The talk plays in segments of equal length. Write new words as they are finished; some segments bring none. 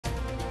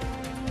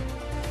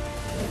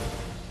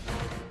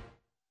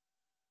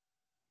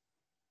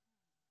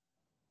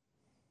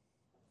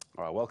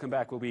All right, welcome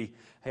back. We'll be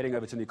heading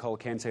over to Nicole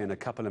Kente in a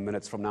couple of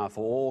minutes from now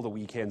for all the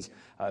weekend's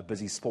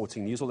busy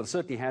sporting news. Well, it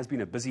certainly has been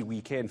a busy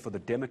weekend for the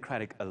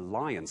Democratic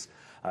Alliance.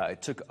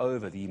 It took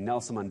over the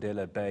Nelson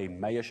Mandela Bay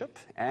mayorship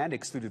and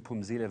excluded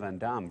Phumzile van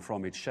Damme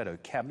from its shadow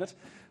cabinet.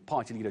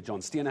 Party leader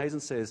John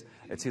Steenhuisen says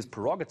it's his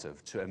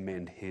prerogative to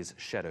amend his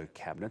shadow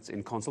cabinets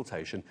in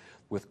consultation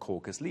with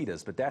caucus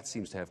leaders. But that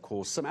seems to have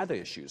caused some other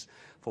issues.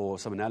 For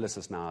some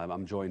analysis now,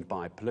 I'm joined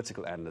by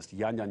political analyst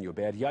Jan-Jan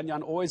Joubert.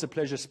 Jan-Jan, always a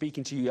pleasure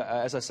speaking to you.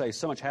 As I say,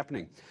 so much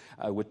happening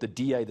with the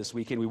DA this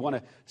weekend. We want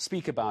to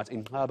speak about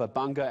Inqaba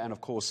Banga and,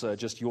 of course,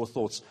 just your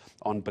thoughts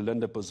on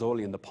Belinda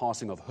Bozoli and the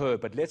passing of her.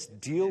 But let's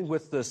deal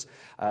with this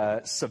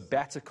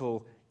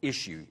sabbatical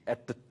issue.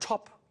 At the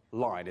top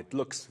line, it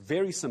looks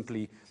very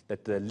simply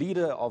that the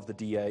leader of the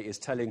DA is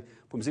telling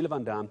Phumzile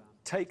van Damme,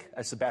 take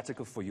a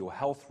sabbatical for your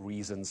health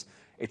reasons.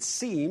 It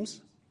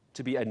seems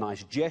to be a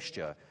nice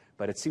gesture,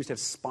 but it seems to have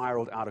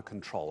spiraled out of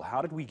control.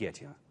 How did we get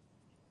here?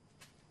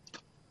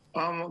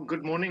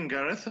 Good morning,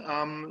 Gareth.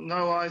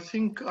 No, I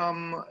think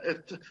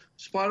it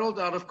spiraled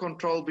out of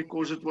control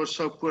because it was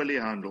so poorly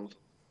handled.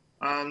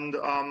 And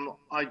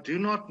I do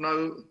not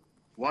know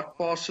what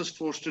passes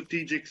for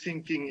strategic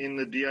thinking in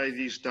the DA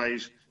these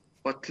days,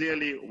 but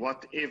clearly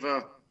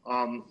whatever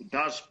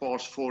does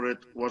pass for it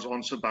was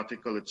on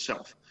sabbatical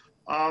itself.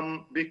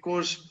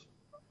 Because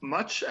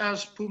much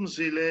as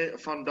Phumzile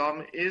van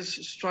Damme is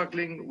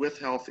struggling with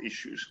health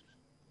issues,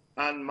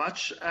 and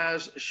much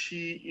as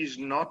she is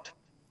not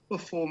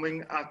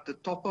performing at the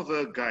top of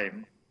her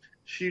game,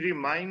 she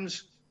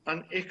remains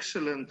an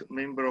excellent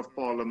member of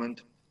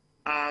parliament,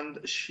 and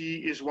she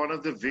is one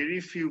of the very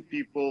few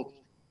people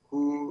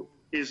who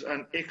is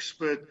an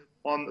expert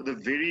on the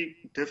very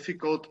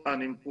difficult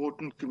and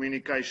important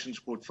communications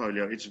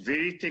portfolio. It's a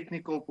very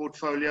technical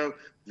portfolio,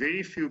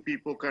 very few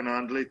people can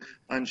handle it,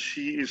 and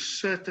she is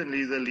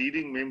certainly the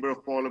leading member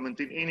of parliament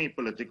in any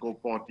political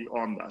party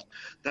on that.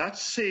 That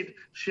said,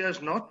 she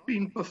has not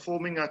been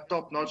performing at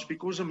top notch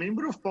because a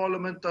member of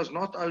parliament does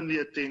not only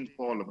attend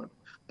parliament.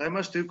 They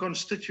must do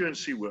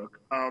constituency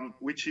work,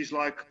 which is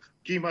like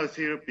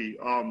chemotherapy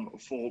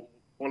for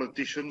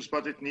politicians,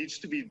 but it needs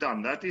to be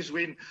done. That is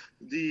when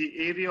the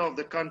area of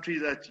the country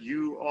that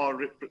you are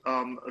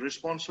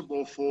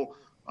responsible for,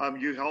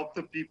 you help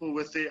the people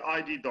with their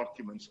ID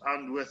documents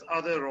and with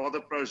other rather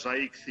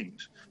prosaic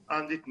things.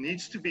 And it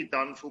needs to be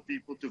done for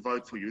people to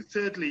vote for you.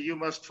 Thirdly, you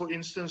must, for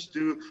instance,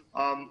 do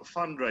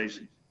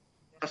fundraising,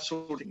 that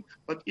sort of thing.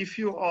 But if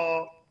you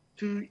are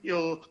too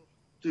ill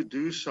to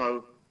do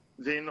so,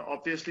 then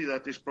obviously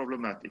that is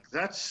problematic.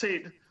 That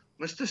said,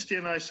 Mr.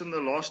 Steenhuisen, the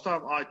last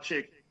time I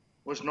checked,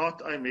 was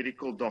not a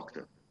medical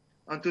doctor,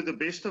 and to the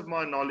best of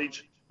my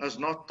knowledge has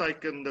not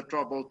taken the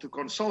trouble to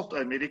consult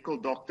a medical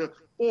doctor,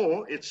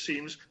 or it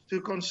seems to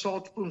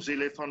consult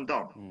Phumzile van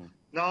Damme.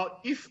 Now,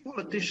 if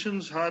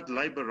politicians had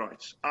labour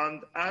rights,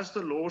 and as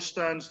the law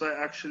stands they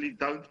actually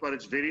don't, but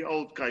it's very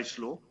old case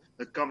law,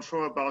 it comes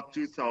from about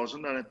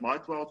 2000, and it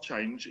might well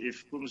change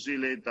if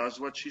Phumzile does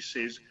what she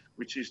says,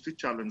 which is to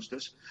challenge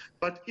this.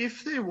 But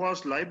if there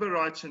was labour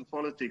rights in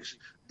politics,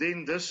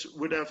 then this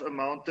would have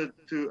amounted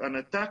to an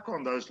attack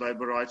on those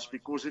labour rights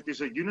because it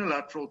is a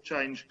unilateral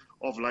change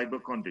of labour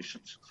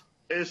conditions.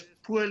 It is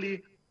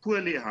poorly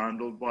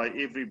handled by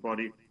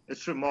everybody.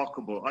 It's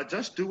remarkable. I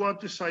just do want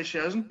to say she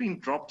hasn't been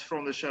dropped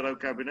from the shadow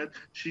cabinet.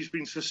 She's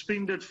been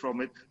suspended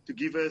from it to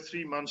give her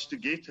 3 months to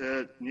get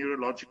her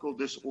neurological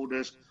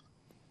disorders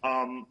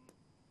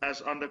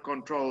as under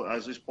control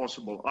as is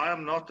possible. I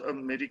am not a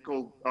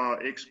medical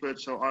expert,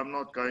 so I'm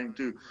not going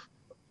to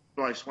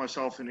place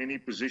myself in any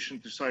position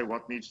to say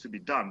what needs to be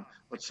done,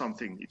 but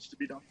something needs to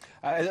be done.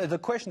 The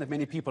question that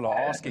many people are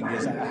asking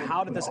is,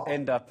 how did this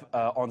end up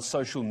on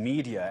social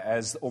media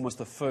as almost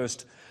the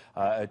first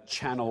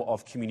channel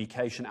of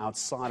communication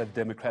outside of the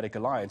Democratic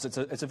Alliance?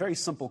 It's a very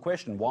simple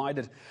question. Why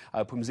did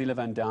Phumzile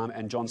van Damme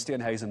and John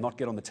Steenhuisen not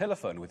get on the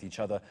telephone with each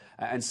other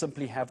and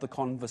simply have the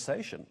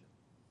conversation?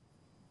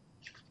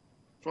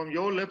 From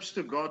your lips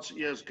to God's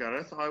ears,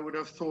 Gareth, I would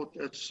have thought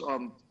it's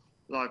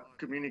like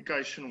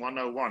communication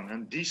 101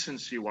 and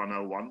decency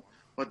 101.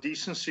 But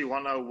decency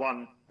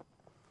 101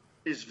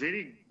 is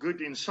very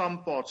good in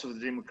some parts of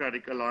the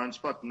Democratic Alliance,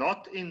 but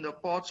not in the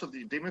parts of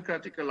the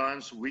Democratic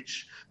Alliance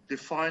which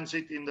defines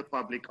it in the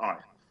public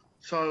eye.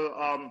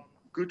 So,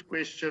 good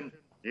question,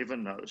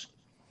 heaven knows.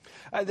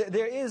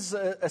 There is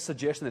a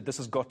suggestion that this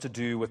has got to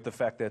do with the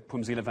fact that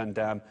Phumzile van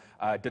Damme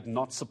did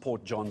not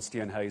support John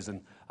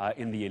Steenhuisen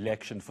in the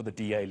election for the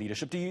DA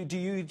leadership. Do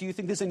you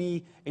think there's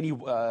any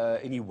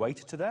weight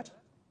to that?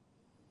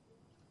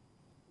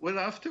 We'll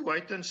have to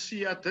wait and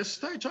see. At this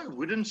stage, I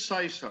wouldn't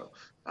say so.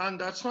 And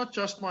that's not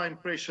just my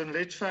impression.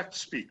 Let facts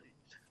speak.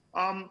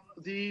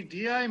 The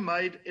DA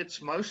made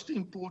its most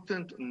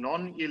important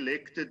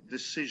non-elected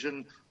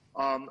decision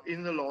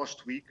in the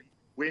last week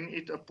when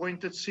it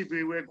appointed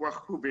Siviwe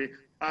Gwagube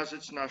as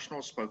its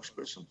national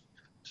spokesperson.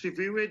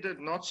 Siviwe did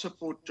not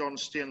support John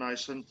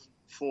Steenhuisen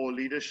for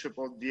leadership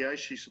of DA.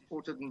 She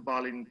supported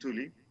Mbali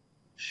Ntuli.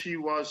 She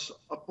was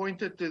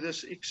appointed to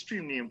this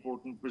extremely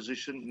important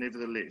position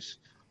nevertheless.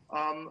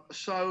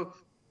 So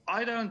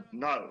I don't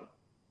know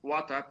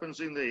what happens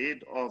in the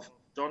head of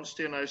John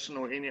Steenhuisen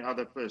or any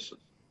other person.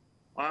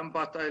 I'm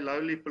but a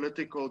lowly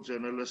political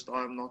journalist.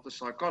 I'm not a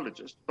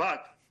psychologist.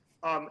 But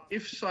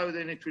if so,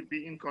 then it would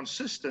be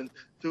inconsistent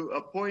to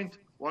appoint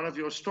one of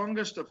your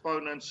strongest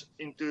opponents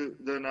into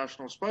the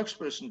national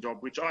spokesperson job,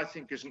 which I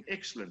think is an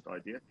excellent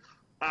idea,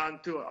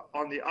 and to,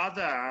 on the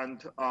other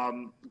hand,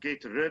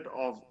 get rid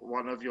of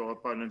one of your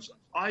opponents.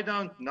 I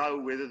don't know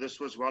whether this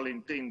was well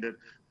intended,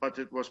 but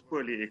it was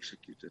poorly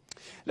executed.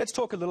 Let's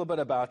talk a little bit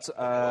about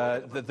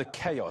the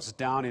chaos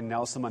down in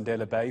Nelson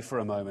Mandela Bay for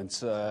a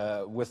moment,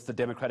 with the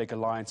Democratic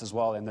Alliance as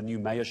well and the new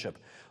mayorship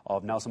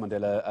of Nelson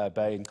Mandela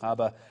Bay in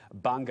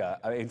Banga.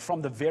 And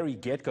from the very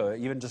get-go,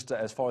 even just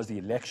as far as the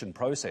election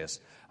process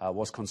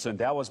was concerned,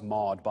 that was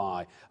marred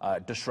by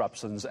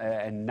disruptions.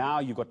 And now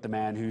you've got the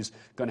man who's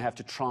going to have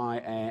to try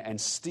and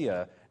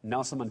steer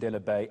Nelson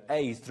Mandela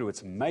Bay, through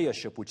its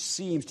mayorship, which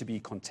seems to be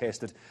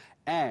contested,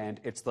 and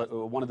it's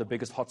one of the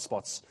biggest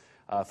hotspots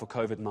for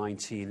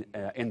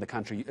COVID-19 in the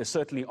country,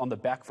 certainly on the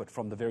back foot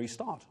from the very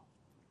start.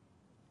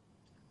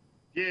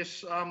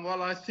 Yes,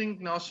 well, I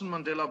think Nelson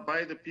Mandela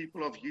Bay, the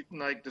people of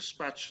Uitenhage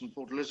Dispatch in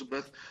Port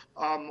Elizabeth,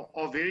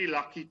 are very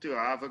lucky to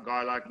have a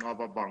guy like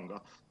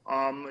Banga.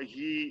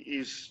 He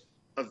is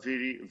a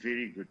very,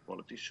 very good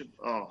politician,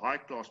 a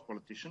high-class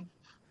politician.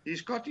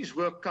 He's got his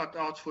work cut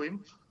out for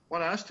him.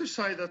 One has to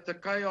say that the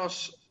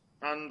chaos,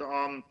 and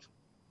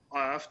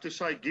I have to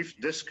say give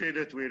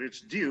discredit where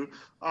it's due,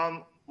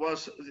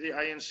 was the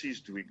ANC's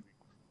doing.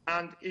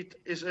 And it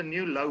is a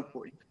new low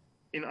point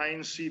in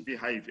ANC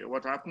behavior,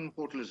 what happened in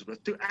Port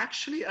Elizabeth, to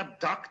actually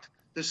abduct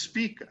the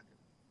speaker,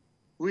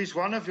 who is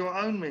one of your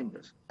own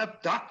members,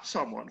 abduct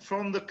someone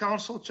from the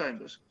council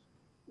chambers.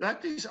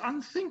 That is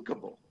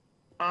unthinkable,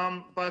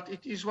 but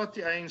it is what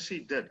the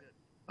ANC did.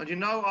 And you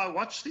know, I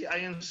watched the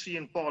ANC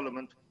in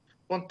Parliament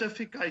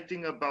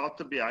pontificating about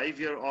the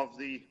behavior of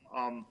the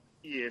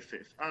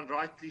EFF, and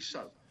rightly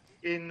so,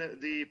 in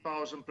the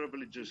Powers and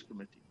Privileges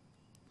Committee.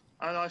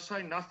 And I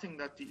say nothing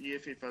that the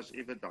EFF has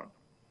ever done.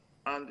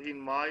 And in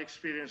my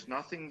experience,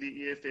 nothing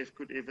the EFF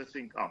could ever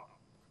think up,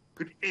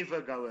 could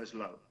ever go as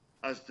low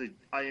as the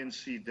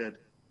ANC did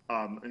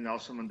in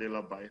Nelson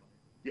Mandela Bay.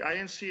 The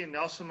ANC in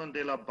Nelson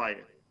Mandela Bay,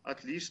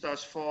 at least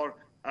as far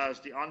as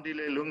the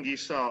Andile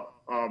Lungisa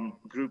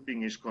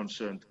grouping is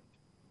concerned,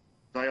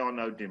 they are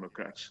no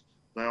Democrats.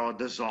 They are a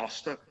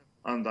disaster,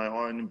 and they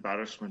are an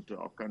embarrassment to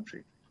our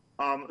country.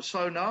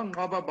 So now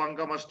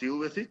Banga must deal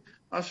with it.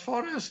 As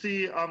far as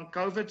the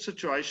COVID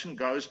situation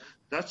goes,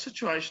 that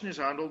situation is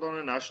handled on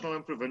a national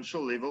and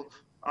provincial level,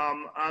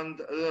 and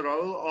the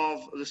role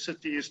of the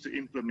city is to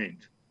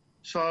implement.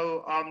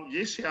 So,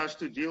 yes, he has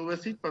to deal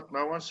with it, but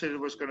no one said it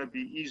was going to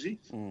be easy.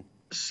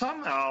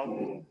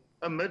 Somehow,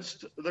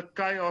 amidst the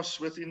chaos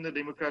within the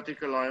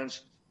Democratic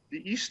Alliance,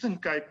 the Eastern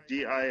Cape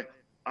DA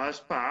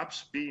has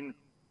perhaps been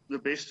the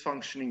best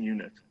functioning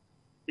unit.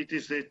 It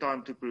is their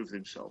time to prove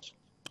themselves.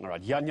 All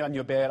right, Jan-Jan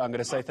Joubert, I'm going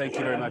to say thank you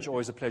very much.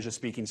 Always a pleasure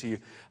speaking to you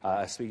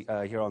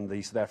here on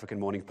the South African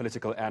Morning.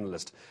 Political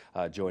analyst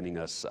joining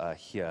us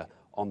here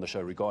on the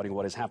show regarding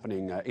what is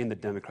happening in the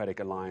Democratic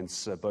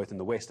Alliance, both in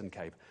the Western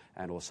Cape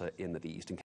and also in the Eastern Cape.